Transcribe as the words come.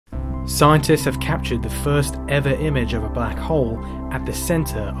Scientists have captured the first ever image of a black hole at the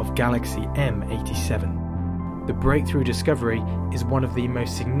centre of galaxy M87. The breakthrough discovery is one of the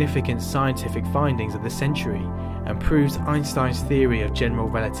most significant scientific findings of the century and proves Einstein's theory of general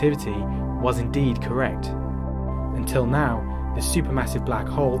relativity was indeed correct. Until now, the supermassive black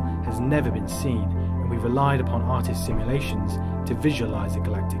hole has never been seen, and we relied upon artist simulations to visualize the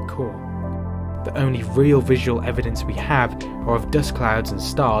galactic core. The only real visual evidence we have are of dust clouds and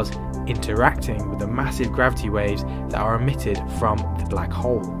stars interacting with the massive gravity waves that are emitted from the black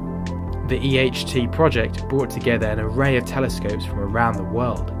hole. The EHT project brought together an array of telescopes from around the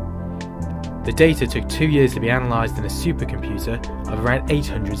world. The data took 2 years to be analysed in a supercomputer of around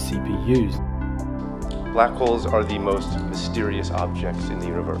 800 CPUs. Black holes are the most mysterious objects in the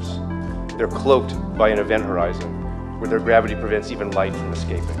universe. They're cloaked by an event horizon where their gravity prevents even light from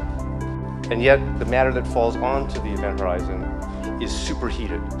escaping. And yet, the matter that falls onto the event horizon is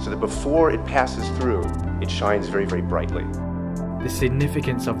superheated, so that before it passes through, it shines very, very brightly. The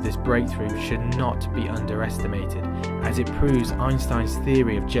significance of this breakthrough should not be underestimated, as it proves Einstein's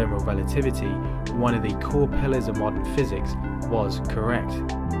theory of general relativity, one of the core pillars of modern physics, was correct.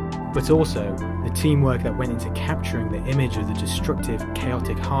 But also, the teamwork that went into capturing the image of the destructive,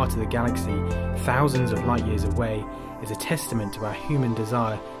 chaotic heart of the galaxy thousands of light years away is a testament to our human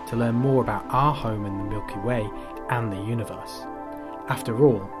desire to learn more about our home in the Milky Way and the universe. After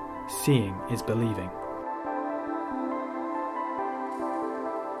all, seeing is believing.